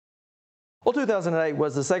Well, 2008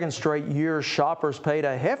 was the second straight year shoppers paid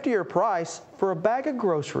a heftier price for a bag of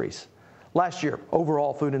groceries. Last year,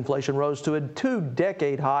 overall food inflation rose to a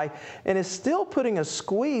two-decade high and is still putting a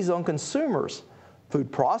squeeze on consumers.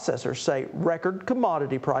 Food processors say record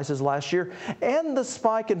commodity prices last year and the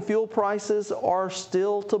spike in fuel prices are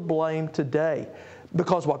still to blame today.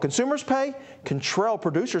 Because what consumers pay can trail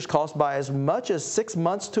producers' costs by as much as 6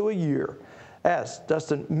 months to a year. As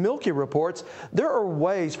Dustin Milkey reports, there are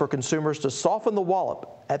ways for consumers to soften the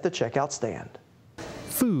wallop at the checkout stand.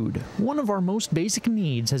 Food, one of our most basic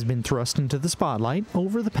needs, has been thrust into the spotlight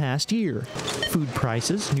over the past year. Food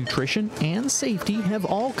prices, nutrition, and safety have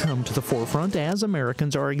all come to the forefront as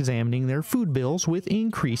Americans are examining their food bills with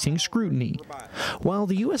increasing scrutiny. While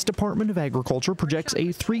the U.S. Department of Agriculture projects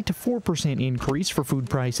a 3 to 4% increase for food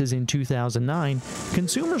prices in 2009,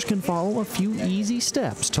 consumers can follow a few easy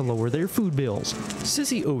steps to lower their food bills.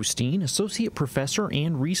 Sissy Osteen, Associate Professor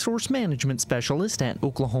and Resource Management Specialist at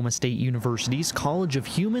Oklahoma State University's College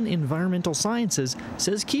of Human Environmental Sciences,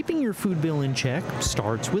 says keeping your food bill in check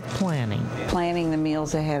starts with planning. Planning the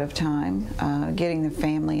meals ahead of time, getting the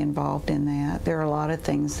family involved in that. There are a lot of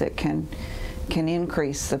things that can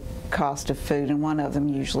increase the cost of food, and one of them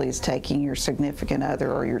usually is taking your significant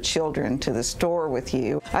other or your children to the store with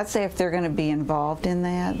you. I'd say if they're going to be involved in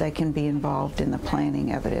that, they can be involved in the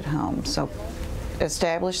planning of it at home. So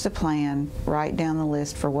establish the plan, write down the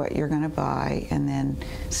list for what you're going to buy, and then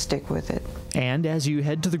stick with it. And as you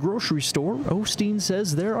head to the grocery store, Osteen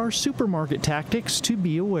says there are supermarket tactics to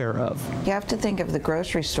be aware of. You have to think of the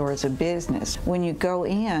grocery store as a business. When you go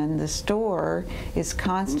in, the store is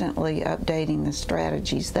constantly updating the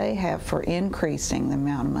strategies they have for increasing the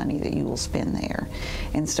amount of money that you will spend there.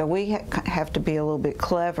 And so we have to be a little bit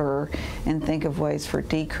clever and think of ways for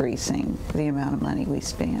decreasing the amount of money we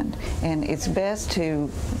spend. And it's best to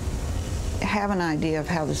have an idea of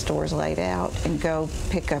how the store is laid out and go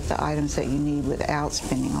pick up the items that you need without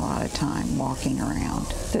spending a lot of time walking around.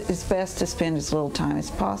 It's best to spend as little time as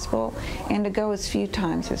possible and to go as few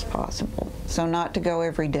times as possible. So not to go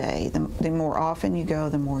every day. The more often you go,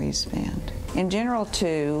 the more you spend. In general,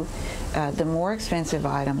 too, the more expensive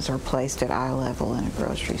items are placed at eye level in a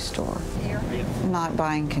grocery store. Not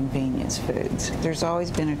buying convenience foods. There's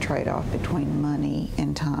always been a trade-off between money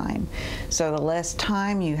and time. So the less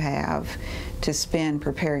time you have to spend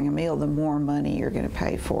preparing a meal, the more money you're going to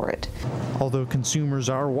pay for it. Although consumers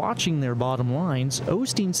are watching their bottom lines,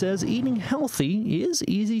 Osteen says eating healthy is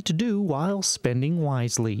easy to do while spending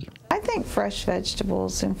wisely. I think fresh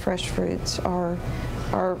vegetables and fresh fruits are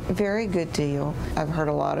a very good deal. I've heard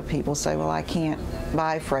a lot of people say, well, I can't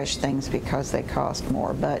buy fresh things because they cost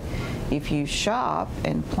more. But if you shop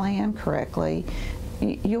and plan correctly,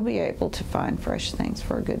 you'll be able to find fresh things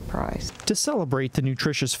for a good price. To celebrate the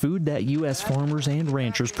nutritious food that U.S. farmers and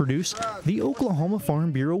ranchers produce, the Oklahoma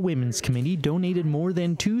Farm Bureau Women's Committee donated more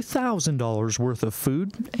than $2,000 worth of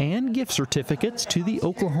food and gift certificates to the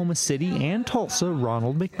Oklahoma City and Tulsa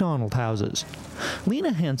Ronald McDonald houses.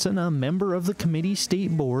 Lena Henson, a member of the committee's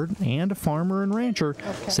state board and a farmer and rancher,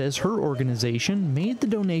 says her organization made the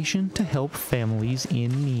donation to help families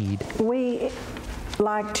in need. We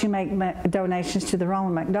like to make donations to the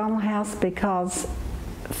Ronald McDonald House because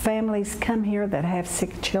families come here that have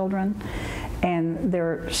sick children and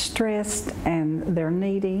they're stressed and they're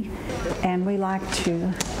needy, and we like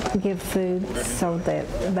to give food so that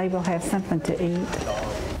they will have something to eat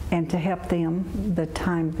and to help them the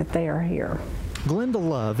time that they are here. Glenda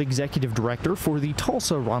Love, Executive Director for the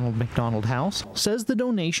Tulsa Ronald McDonald House, says the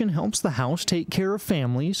donation helps the house take care of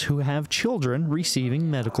families who have children receiving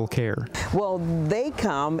medical care. Well, they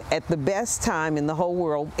come at the best time in the whole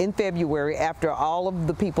world in February, after all of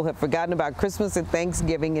the people have forgotten about Christmas and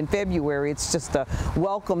Thanksgiving. In February, it's just a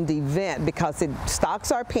welcomed event because it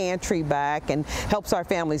stocks our pantry back and helps our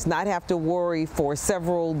families not have to worry for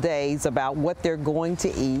several days about what they're going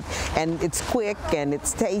to eat. And it's quick and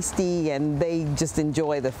it's tasty, and they just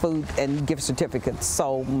enjoy the food and gift certificates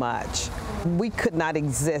so much. We could not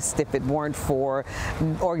exist if it weren't for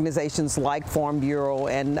organizations like Farm Bureau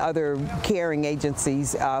and other caring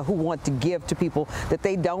agencies who want to give to people that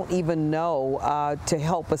they don't even know to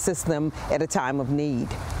help assist them at a time of need.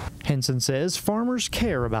 Henson says farmers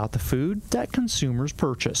care about the food that consumers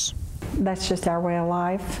purchase. That's just our way of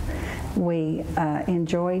life. We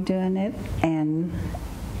enjoy doing it, and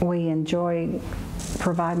we enjoy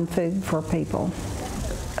providing food for people.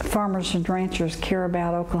 Farmers and ranchers care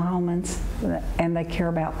about Oklahomans, and they care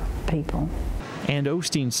about people. And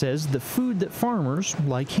Osteen says the food that farmers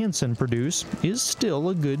like Henson produce is still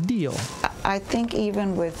a good deal. I think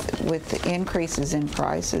even with the increases in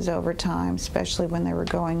prices over time, especially when they were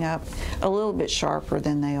going up a little bit sharper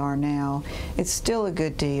than they are now, it's still a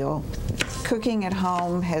good deal. Cooking at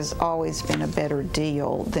home has always been a better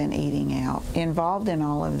deal than eating out. Involved in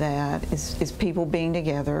all of that is people being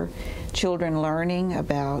together, children learning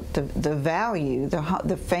about the value,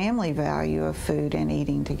 the family value of food and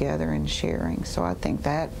eating together and sharing. So I think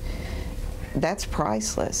that's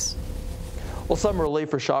priceless. Well, some relief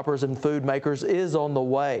for shoppers and food makers is on the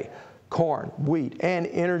way. Corn, wheat, and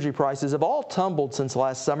energy prices have all tumbled since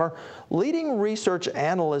last summer, leading research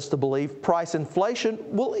analysts to believe price inflation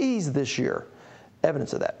will ease this year.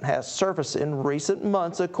 Evidence of that has surfaced in recent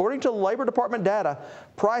months. According to Labor Department data,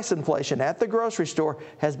 price inflation at the grocery store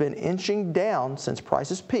has been inching down since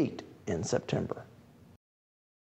prices peaked in September.